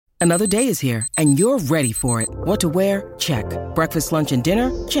Another day is here, and you're ready for it. What to wear? Check. Breakfast, lunch, and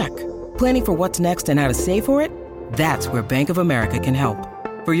dinner? Check. Planning for what's next and how to save for it? That's where Bank of America can help.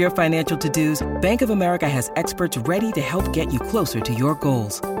 For your financial to-dos, Bank of America has experts ready to help get you closer to your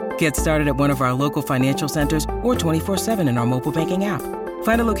goals. Get started at one of our local financial centers or 24/7 in our mobile banking app.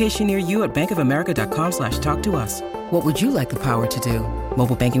 Find a location near you at bankofamerica.com/talktous. What would you like the power to do?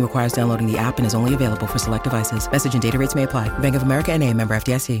 Mobile banking requires downloading the app and is only available for select devices. Message and data rates may apply. Bank of America N.A., member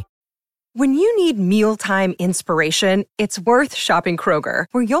FDIC. When you need mealtime inspiration, it's worth shopping Kroger,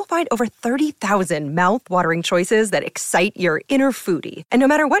 where you'll find over 30,000 mouth-watering choices that excite your inner foodie. And no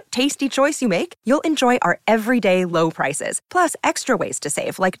matter what tasty choice you make, you'll enjoy our everyday low prices, plus extra ways to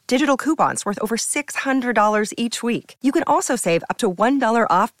save, like digital coupons worth over $600 each week. You can also save up to $1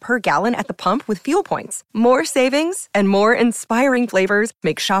 off per gallon at the pump with fuel points. More savings and more inspiring flavors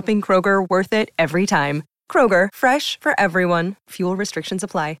make shopping Kroger worth it every time. Kroger, fresh for everyone. Fuel restrictions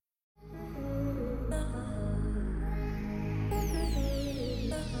apply.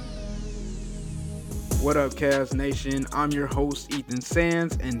 What up, Cavs Nation? I'm your host, Ethan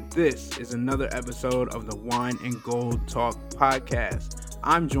Sands, and this is another episode of the Wine and Gold Talk podcast.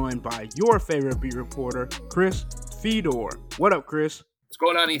 I'm joined by your favorite beat reporter, Chris Fedor. What up, Chris? What's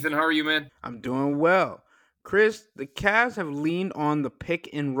going on, Ethan? How are you, man? I'm doing well. Chris, the Cavs have leaned on the pick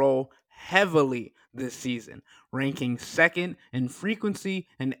and roll heavily this season, ranking second in frequency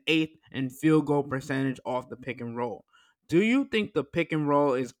and eighth in field goal percentage off the pick and roll. Do you think the pick and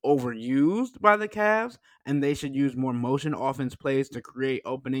roll is overused by the Cavs and they should use more motion offense plays to create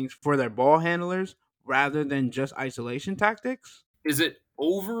openings for their ball handlers rather than just isolation tactics? Is it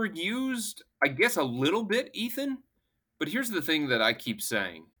overused? I guess a little bit, Ethan. But here's the thing that I keep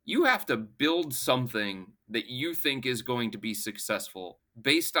saying. You have to build something that you think is going to be successful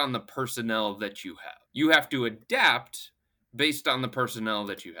based on the personnel that you have. You have to adapt based on the personnel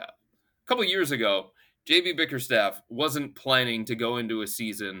that you have. A couple years ago, JB Bickerstaff wasn't planning to go into a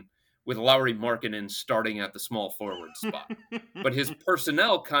season with Lauri Markkanen starting at the small forward spot. But his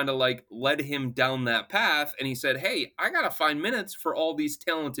personnel kind of like led him down that path, and he said, hey, I got to find minutes for all these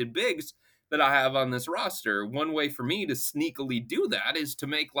talented bigs that I have on this roster. One way for me to sneakily do that is to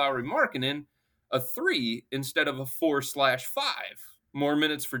make Lauri Markkanen a 3 instead of a 4/5. More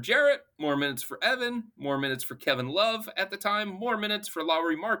minutes for Jarrett, more minutes for Evan, more minutes for Kevin Love at the time, more minutes for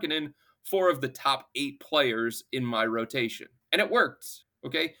Lauri Markkanen, 4 of the top 8 players in my rotation. And it worked,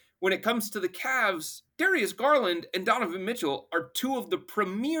 okay? When it comes to the Cavs, Darius Garland and Donovan Mitchell are 2 of the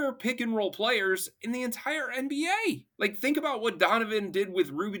premier pick-and-roll players in the entire NBA. Like, think about what Donovan did with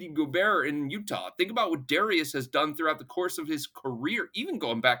Rudy Gobert in Utah. Think about what Darius has done throughout the course of his career, even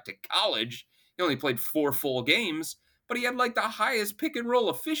going back to college. He only played 4 full games, but he had, like, the highest pick-and-roll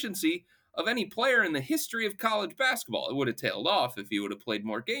efficiency of any player in the history of college basketball. It would have tailed off if he would have played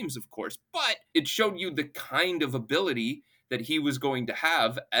more games, of course, but it showed you the kind of ability that he was going to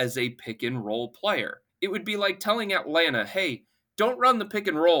have as a pick and roll player. It would be like telling Atlanta, hey, don't run the pick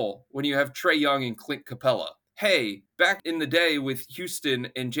and roll when you have Trae Young and Clint Capella. Hey, back in the day with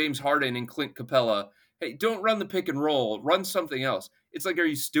Houston and James Harden and Clint Capella, hey, don't run the pick and roll, run something else. It's like, are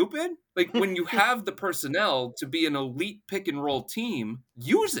you stupid? Like, when you have the personnel to be an elite pick and roll team,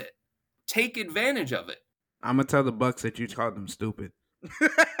 use it. Take advantage of it. I'm going to tell the Bucks that you called them stupid.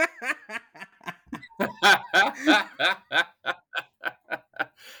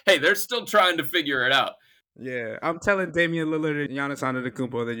 Hey, they're still trying to figure it out. Yeah, I'm telling Damian Lillard and Giannis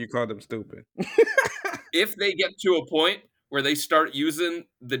Antetokounmpo that you called them stupid. If they get to a point where they start using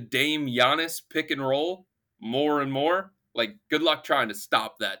the Dame Giannis pick and roll more and more, like, good luck trying to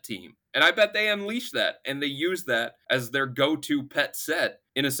stop that team. And I bet they unleash that, and they use that as their go-to pet set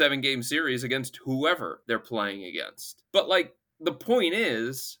in a 7-game series against whoever they're playing against. But, like, the point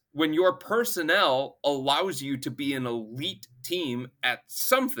is, when your personnel allows you to be an elite team at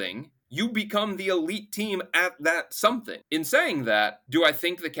something, you become the elite team at that something. In saying that, do I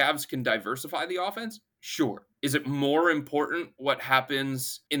think the Cavs can diversify the offense? Sure. Is it more important what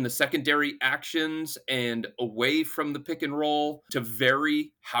happens in the secondary actions and away from the pick and roll to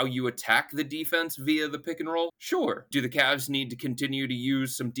vary how you attack the defense via the pick and roll? Sure. Do the Cavs need to continue to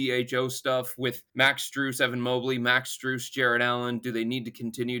use some DHO stuff with Max Strus, Evan Mobley, Max Strus, Jarrett Allen? Do they need to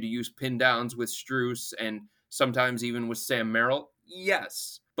continue to use pin downs with Strus and sometimes even with Sam Merrill?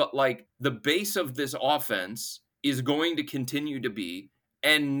 Yes. But like, the base of this offense is going to continue to be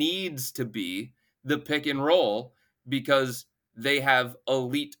and needs to be the pick and roll because they have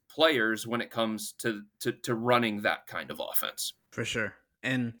elite players when it comes to running that kind of offense. For sure.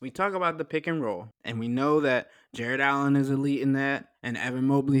 And we talk about the pick and roll, and we know that Jarrett Allen is elite in that, and Evan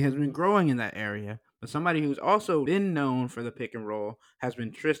Mobley has been growing in that area. But somebody who's also been known for the pick and roll has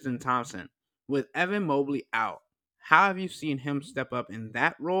been Tristan Thompson. With Evan Mobley out, how have you seen him step up in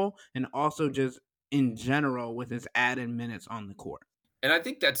that role and also just in general with his added minutes on the court? And I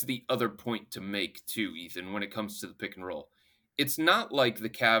think that's the other point to make too, Ethan, when it comes to the pick and roll. It's not like the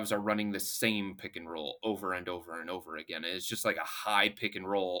Cavs are running the same pick and roll over and over and over again. It's just like a high pick and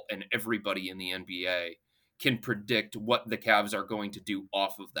roll, and everybody in the NBA can predict what the Cavs are going to do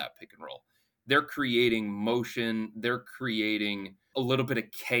off of that pick and roll. They're creating motion, they're creating a little bit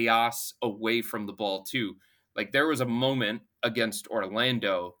of chaos away from the ball too. Like there was a moment against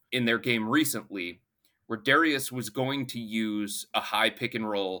Orlando in their game recently where Darius was going to use a high pick and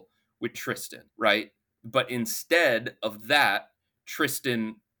roll with Tristan, right? But instead of that,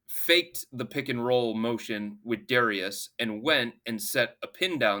 Tristan faked the pick and roll motion with Darius and went and set a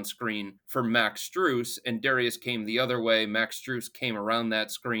pin down screen for Max Strus. And Darius came the other way. Max Strus came around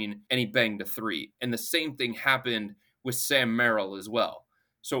that screen and he banged a three. And the same thing happened with Sam Merrill as well.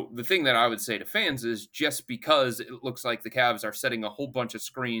 So the thing that I would say to fans is just because it looks like the Cavs are setting a whole bunch of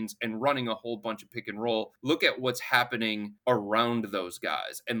screens and running a whole bunch of pick and roll, look at what's happening around those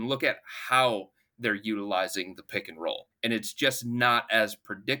guys and look at how they're utilizing the pick and roll. And it's just not as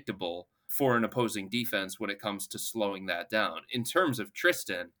predictable for an opposing defense when it comes to slowing that down. In terms of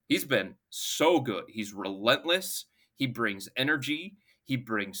Tristan, he's been so good. He's relentless. He brings energy. He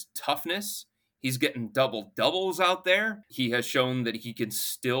brings toughness. He's getting double doubles out there. He has shown that he can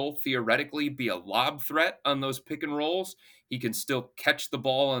still theoretically be a lob threat on those pick and rolls. He can still catch the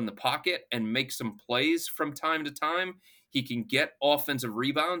ball in the pocket and make some plays from time to time. He can get offensive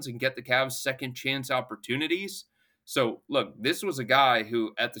rebounds and get the Cavs second chance opportunities. So, look, this was a guy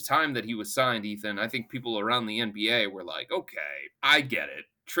who, at the time that he was signed, Ethan, I think people around the NBA were like, okay, I get it.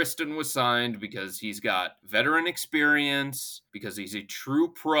 Tristan was signed because he's got veteran experience, because he's a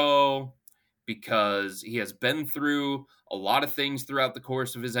true pro, because he has been through a lot of things throughout the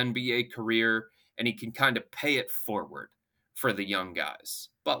course of his NBA career, and he can kind of pay it forward for the young guys.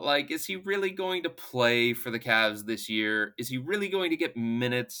 But, like, is he really going to play for the Cavs this year? Is he really going to get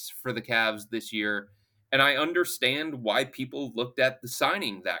minutes for the Cavs this year? And I understand why people looked at the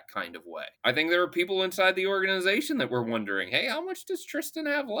signing that kind of way. I think there are people inside the organization that were wondering, hey, how much does Tristan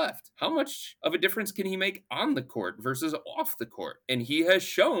have left? How much of a difference can he make on the court versus off the court? And he has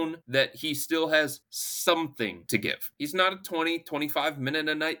shown that he still has something to give. He's not a 20, 25 minute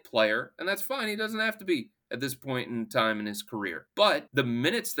a night player, and that's fine. He doesn't have to be at this point in time in his career. But the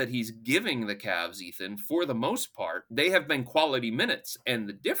minutes that he's giving the Cavs, Ethan, for the most part, they have been quality minutes. And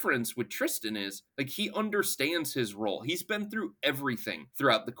the difference with Tristan is, like, he understands his role. He's been through everything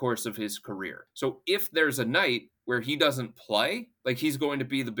throughout the course of his career. So if there's a night where he doesn't play, like, he's going to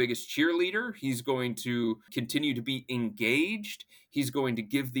be the biggest cheerleader. He's going to continue to be engaged. He's going to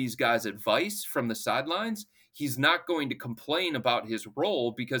give these guys advice from the sidelines. He's not going to complain about his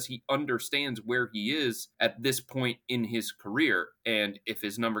role because he understands where he is at this point in his career. And if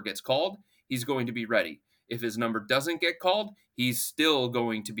his number gets called, he's going to be ready. If his number doesn't get called, he's still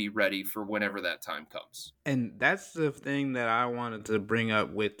going to be ready for whenever that time comes. And that's the thing that I wanted to bring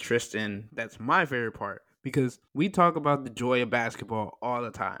up with Tristan. That's my favorite part, because we talk about the joy of basketball all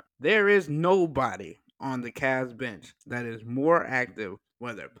the time. There is nobody on the Cavs bench that is more active,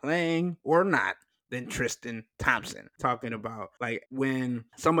 whether playing or not, than Tristan Thompson. Talking about, like, when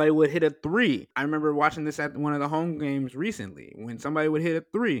somebody would hit a three. I remember watching this at one of the home games recently. When somebody would hit a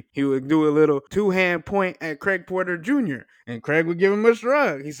three, he would do a little two-hand point at Craig Porter Jr. and Craig would give him a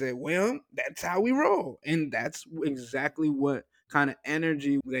shrug. He said, well, that's how we roll. And that's exactly what kind of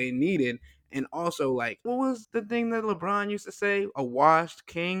energy they needed. And also, like, what was the thing that LeBron used to say? A washed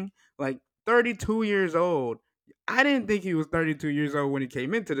king? Like, 32 years old. I didn't think he was 32 years old when he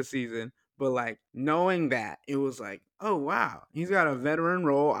came into the season. But, like, knowing that, it was like, oh, wow, he's got a veteran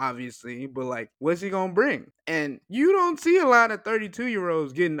role, obviously, but, like, what's he going to bring? And you don't see a lot of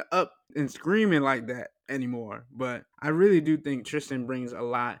 32-year-olds getting up and screaming like that anymore. But I really do think Tristan brings a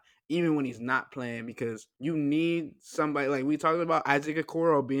lot, even when he's not playing, because you need somebody, like we talked about Isaac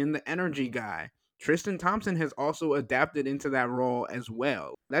Okoro being the energy guy. Tristan Thompson has also adapted into that role as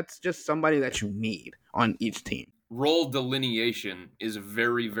well. That's just somebody that you need on each team. Role delineation is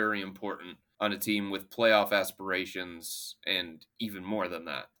very, very important on a team with playoff aspirations and even more than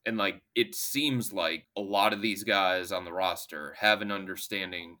that. And, like, it seems like a lot of these guys on the roster have an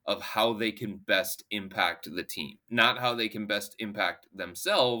understanding of how they can best impact the team. Not how they can best impact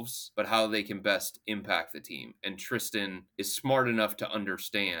themselves, but how they can best impact the team. And Tristan is smart enough to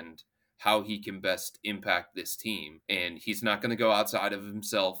understand how he can best impact this team. And he's not going to go outside of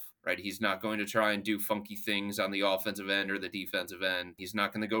himself. right? He's not going to try and do funky things on the offensive end or the defensive end. He's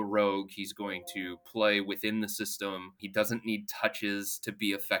not going to go rogue. He's going to play within the system. He doesn't need touches to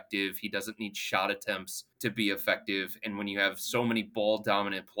be effective. He doesn't need shot attempts to be effective. And when you have so many ball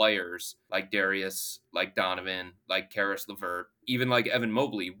dominant players like Darius, like Donovan, like Karis LeVert, even like Evan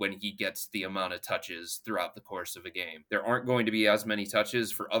Mobley, when he gets the amount of touches throughout the course of a game, there aren't going to be as many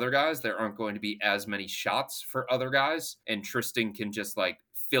touches for other guys. There aren't going to be as many shots for other guys. And Tristan can just like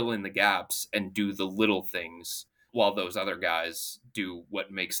fill in the gaps and do the little things while those other guys do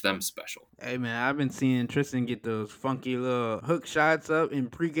what makes them special. Hey man, I've been seeing Tristan get those funky little hook shots up in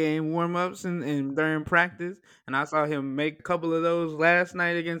pregame warmups and during practice, and I saw him make a couple of those last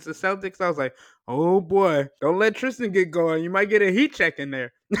night against the Celtics. I was like, oh boy, don't let Tristan get going. You might get a heat check in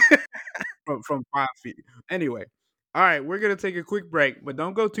there from 5 feet. Anyway, all right, we're gonna take a quick break, but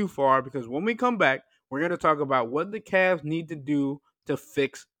don't go too far because when we come back, we're gonna talk about what the Cavs need to do to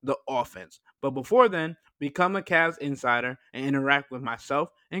fix the offense. But before then, become a Cavs insider and interact with myself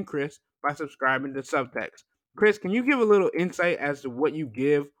and Chris by subscribing to Subtext. Chris, can you give a little insight as to what you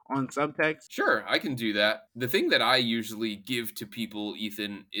give on Subtext? Sure, I can do that. The thing that I usually give to people,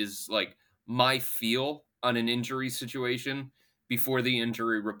 Ethan, is like my feel on an injury situation before the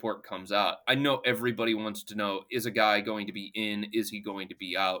injury report comes out. I know everybody wants to know, is a guy going to be in? Is he going to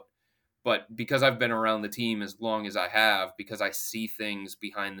be out? But because I've been around the team as long as I have, because I see things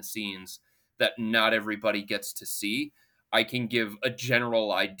behind the scenes that not everybody gets to see, I can give a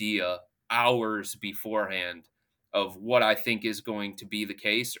general idea hours beforehand of what I think is going to be the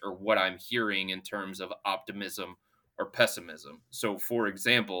case or what I'm hearing in terms of optimism or pessimism. So, for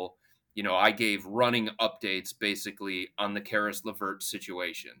example, I gave running updates basically on the Karis LeVert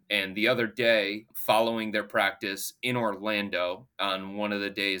situation. And the other day, following their practice in Orlando on one of the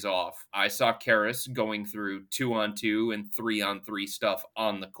days off, I saw Karis going through 2-on-2 and 3-on-3 stuff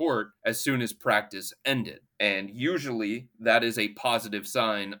on the court as soon as practice ended. And usually that is a positive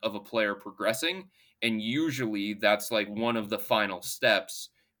sign of a player progressing. And usually that's like one of the final steps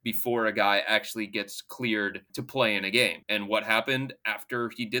before a guy actually gets cleared to play in a game. And what happened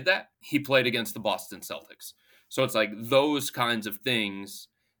after he did that? He played against the Boston Celtics. So it's like those kinds of things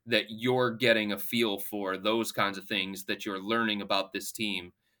that you're getting a feel for, those kinds of things that you're learning about this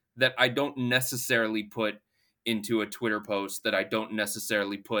team that I don't necessarily put into a Twitter post, that I don't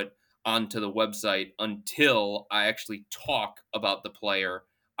necessarily put onto the website until I actually talk about the player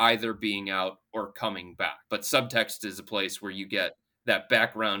either being out or coming back. But Subtext is a place where you get that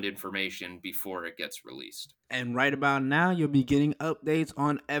background information before it gets released. And right about now, you'll be getting updates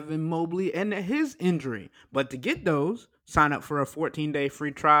on Evan Mobley and his injury. But to get those, sign up for a 14-day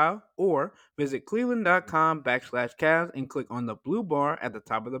free trial or visit cleveland.com/Cavs and click on the blue bar at the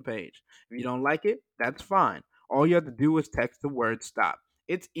top of the page. If you don't like it, that's fine. All you have to do is text the word STOP.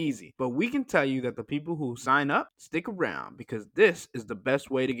 It's easy, but we can tell you that the people who sign up stick around because this is the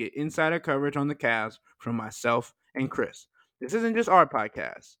best way to get insider coverage on the Cavs from myself and Chris. This isn't just our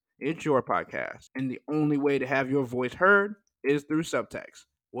podcast, it's your podcast. And the only way to have your voice heard is through Subtext.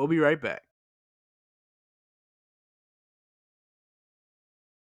 We'll be right back.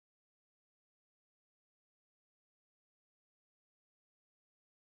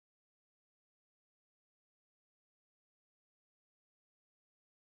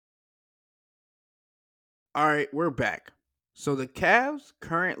 All right, we're back. So the Cavs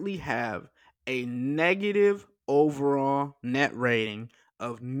currently have a negative overall net rating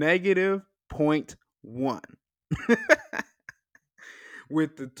of negative 0.1.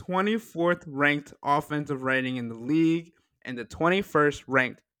 With the 24th ranked offensive rating in the league and the 21st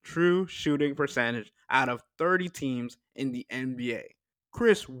ranked true shooting percentage out of 30 teams in the NBA.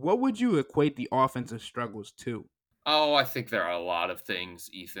 Chris, what would you equate the offensive struggles to? Oh, I think there are a lot of things,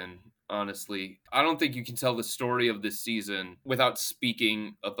 Ethan. Honestly, I don't think you can tell the story of this season without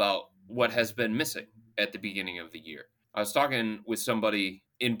speaking about what has been missing at the beginning of the year. I was talking with somebody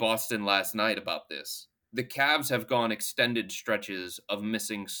in Boston last night about this. The Cavs have gone extended stretches of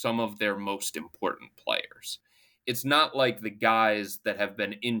missing some of their most important players. It's not like the guys that have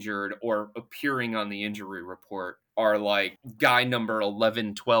been injured or appearing on the injury report are like guy number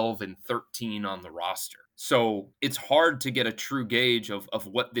 11, 12, and 13 on the roster. So it's hard to get a true gauge of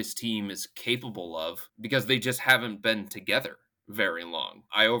what this team is capable of because they just haven't been together very long.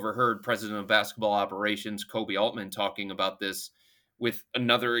 I overheard President of Basketball Operations Kobe Altman talking about this with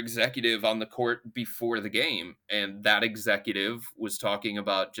another executive on the court before the game. And that executive was talking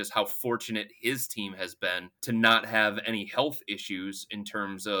about just how fortunate his team has been to not have any health issues in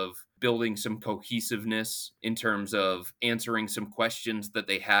terms of building some cohesiveness, in terms of answering some questions that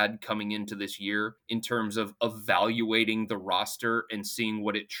they had coming into this year, in terms of evaluating the roster and seeing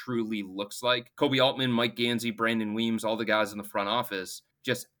what it truly looks like. Koby Altman, Mike Gansey, Brandon Weems, all the guys in the front office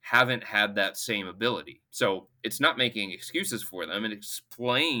just haven't had that same ability. So it's not making excuses for them. It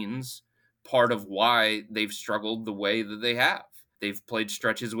explains part of why they've struggled the way that they have. They've played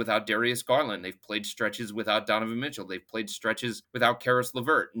stretches without Darius Garland. They've played stretches without Donovan Mitchell. They've played stretches without Karis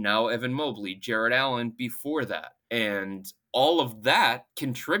LeVert. Now Evan Mobley, Jarrett Allen before that. And all of that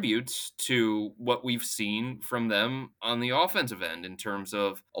contributes to what we've seen from them on the offensive end, in terms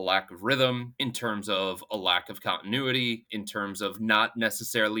of a lack of rhythm, in terms of a lack of continuity, in terms of not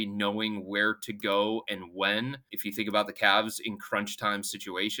necessarily knowing where to go and when. If you think about the Cavs in crunch time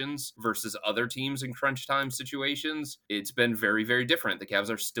situations versus other teams in crunch time situations, it's been very, very different. The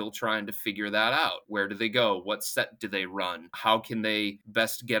Cavs are still trying to figure that out. Where do they go? What set do they run? How can they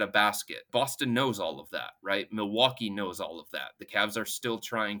best get a basket? Boston knows all of that, right? Milwaukee knows all of that. The Cavs are still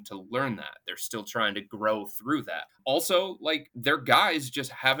trying to learn that. They're still trying to grow through that. Also, like, their guys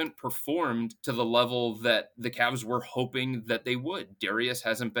just haven't performed to the level that the Cavs were hoping that they would. Darius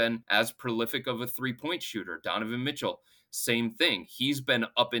hasn't been as prolific of a three-point shooter. Donovan Mitchell, same thing. He's been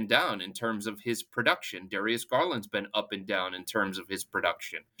up and down in terms of his production. Darius Garland's been up and down in terms of his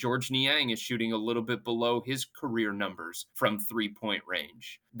production. George Niang is shooting a little bit below his career numbers from three-point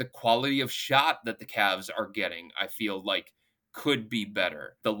range. The quality of shot that the Cavs are getting, I feel like, could be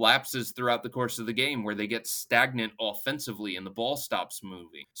better. The lapses throughout the course of the game where they get stagnant offensively and the ball stops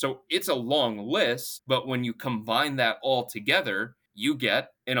moving. So it's a long list, but when you combine that all together, you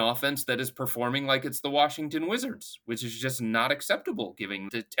get an offense that is performing like it's the Washington Wizards, which is just not acceptable given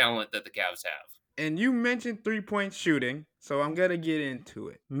the talent that the Cavs have. And you mentioned three-point shooting, so I'm going to get into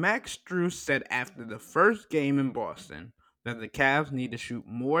it. Max Strus said after the first game in Boston that the Cavs need to shoot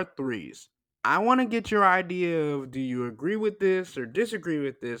more threes. I want to get your idea of, do you agree with this or disagree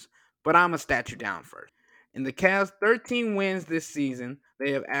with this, but I'm going to stat you down first. In the Cavs' 13 wins this season,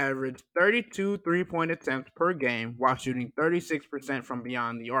 they have averaged 32 three-point attempts per game while shooting 36% from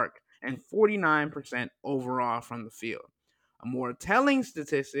beyond the arc and 49% overall from the field. A more telling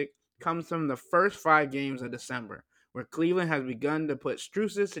statistic comes from the first 5 games of December, where Cleveland has begun to put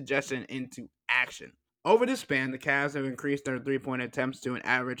Strus's suggestion into action. Over the span, the Cavs have increased their three-point attempts to an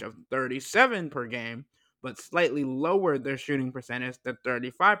average of 37 per game, but slightly lowered their shooting percentage to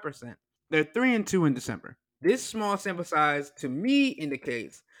 35%. They're 3-2 in December. This small sample size, to me,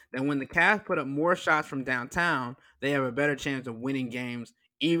 indicates that when the Cavs put up more shots from downtown, they have a better chance of winning games,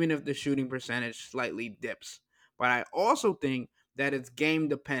 even if the shooting percentage slightly dips. But I also think that it's game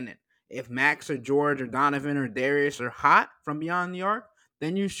dependent. If Max or George or Donovan or Darius are hot from beyond the arc,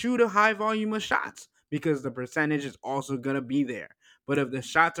 then you shoot a high volume of shots because the percentage is also going to be there. But if the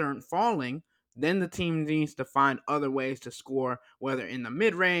shots aren't falling, then the team needs to find other ways to score, whether in the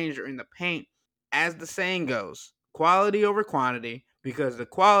mid-range or in the paint. As the saying goes, quality over quantity, because the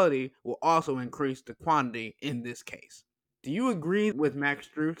quality will also increase the quantity in this case. Do you agree with Max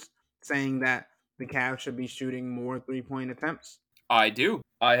Strus saying that the Cavs should be shooting more three-point attempts? I do.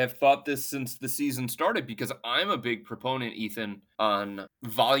 I have thought this since the season started because I'm a big proponent, Ethan, on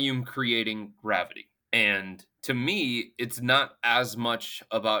volume creating gravity. And to me, it's not as much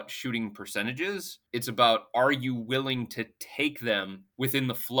about shooting percentages. It's about, are you willing to take them within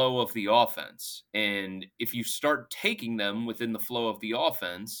the flow of the offense? And if you start taking them within the flow of the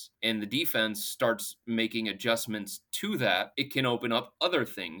offense and the defense starts making adjustments to that, it can open up other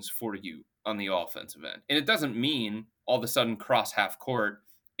things for you on the offensive end. And it doesn't mean all of a sudden cross half court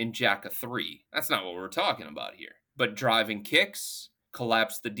and jack a three. That's not what we're talking about here. But driving kicks,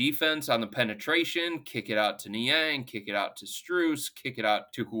 collapse the defense on the penetration, kick it out to Niang, kick it out to Strus, kick it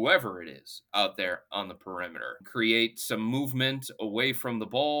out to whoever it is out there on the perimeter. Create some movement away from the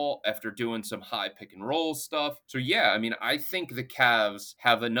ball after doing some high pick and roll stuff. So yeah, I mean, I think the Cavs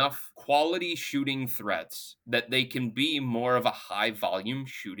have enough quality shooting threats that they can be more of a high volume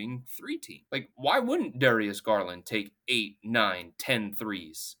shooting 3 team. Like, why wouldn't Darius Garland take 8, 9, 10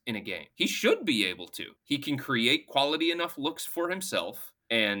 threes in a game? He should be able to. He can create quality enough looks for himself,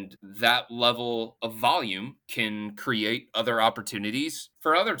 and that level of volume can create other opportunities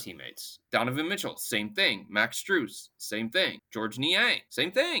for other teammates. Donovan Mitchell, same thing. Max Strus, same thing. George Niang,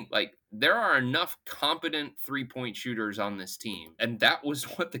 same thing. Like, there are enough competent three-point shooters on this team. And that was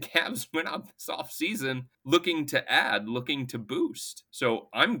what the Cavs went out this offseason looking to add, looking to boost. So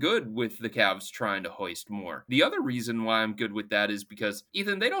I'm good with the Cavs trying to hoist more. The other reason why I'm good with that is because,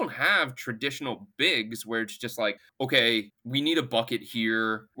 Ethan, they don't have traditional bigs where it's just like, okay, we need a bucket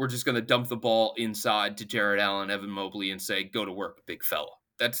here. We're just going to dump the ball inside to Jarrett Allen, Evan Mobley, and say, go to work, big fella.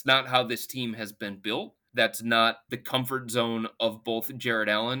 That's not how this team has been built. That's not the comfort zone of both Jared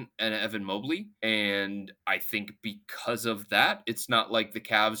Allen and Evan Mobley. And I think because of that, it's not like the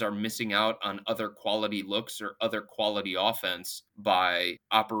Cavs are missing out on other quality looks or other quality offense by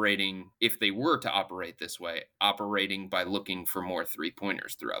operating, if they were to operate this way, operating by looking for more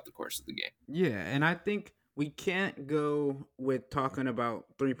 3-pointers throughout the course of the game. Yeah, and I think we can't go with talking about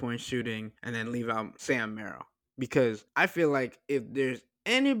 3-point shooting and then leave out Sam Merrill, because I feel like if there's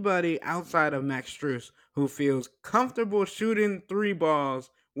anybody outside of Max Strus who feels comfortable shooting 3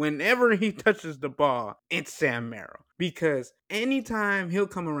 balls whenever he touches the ball, it's Sam Merrill. Because anytime he'll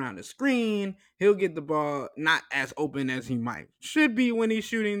come around the screen, he'll get the ball not as open as he should be when he's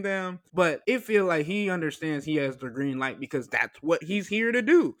shooting them, but it feels like he understands he has the green light because that's what he's here to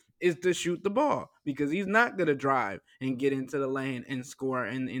do, is to shoot the ball, because he's not going to drive and get into the lane and score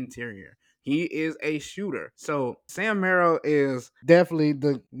in the interior. He is a shooter. So Sam Merrill is definitely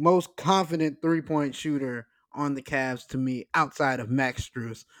the most confident 3-point shooter on the Cavs to me outside of Max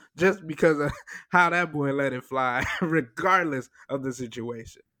Strus, just because of how that boy let it fly regardless of the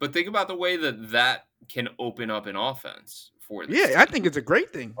situation. But think about the way that can open up an offense for this team. I think it's a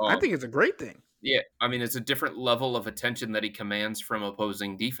great thing. Yeah, I mean, it's a different level of attention that he commands from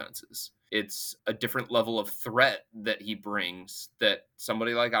opposing defenses. It's a different level of threat that he brings that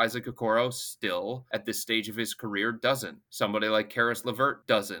somebody like Isaac Okoro still, at this stage of his career, doesn't. Somebody like Karis LeVert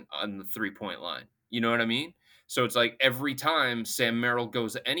doesn't on the 3-point line. You know what I mean? So it's like every time Sam Merrill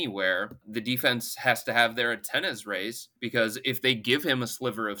goes anywhere, the defense has to have their antennas raised, because if they give him a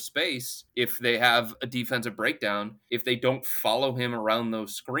sliver of space, if they have a defensive breakdown, if they don't follow him around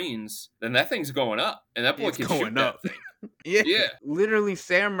those screens, then that thing's going up. And that boy can shoot that thing. Yeah. Literally,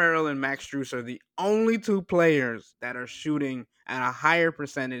 Sam Merrill and Max Strus are the only 2 players that are shooting at a higher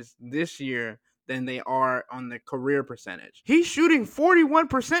percentage this year than they are on the career percentage. He's shooting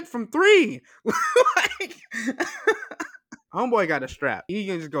 41% from 3. Homeboy got a strap. He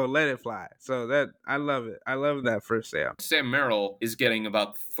can just go let it fly. So that, I love it. I love that for Sam. Sam Merrill is getting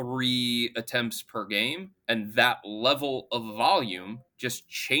about 3 attempts per game, and that level of volume just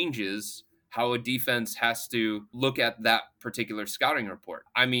changes how a defense has to look at that particular scouting report.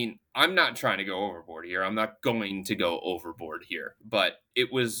 I mean, I'm not trying to go overboard here. I'm not going to go overboard here. But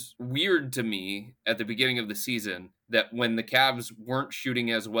it was weird to me at the beginning of the season that when the Cavs weren't shooting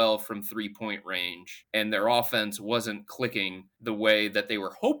as well from 3-point range and their offense wasn't clicking the way that they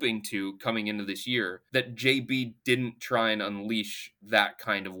were hoping to coming into this year, that JB didn't try and unleash that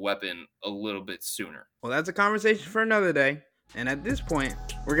kind of weapon a little bit sooner. Well, that's a conversation for another day. And at this point,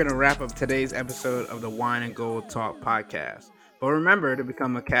 we're going to wrap up today's episode of the Wine and Gold Talk podcast. But remember to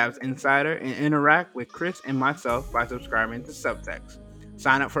become a Cavs insider and interact with Chris and myself by subscribing to Subtext.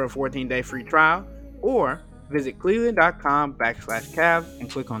 Sign up for a 14-day free trial or visit cleveland.com/Cavs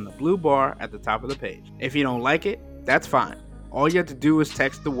and click on the blue bar at the top of the page. If you don't like it, that's fine. All you have to do is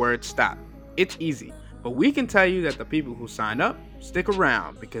text the word STOP. It's easy. But we can tell you that the people who sign up stick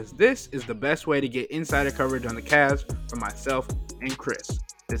around, because this is the best way to get insider coverage on the Cavs from myself and Chris.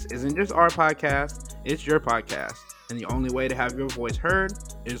 This isn't just our podcast, it's your podcast. And the only way to have your voice heard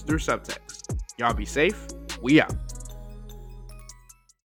is through Subtext. Y'all be safe. We out.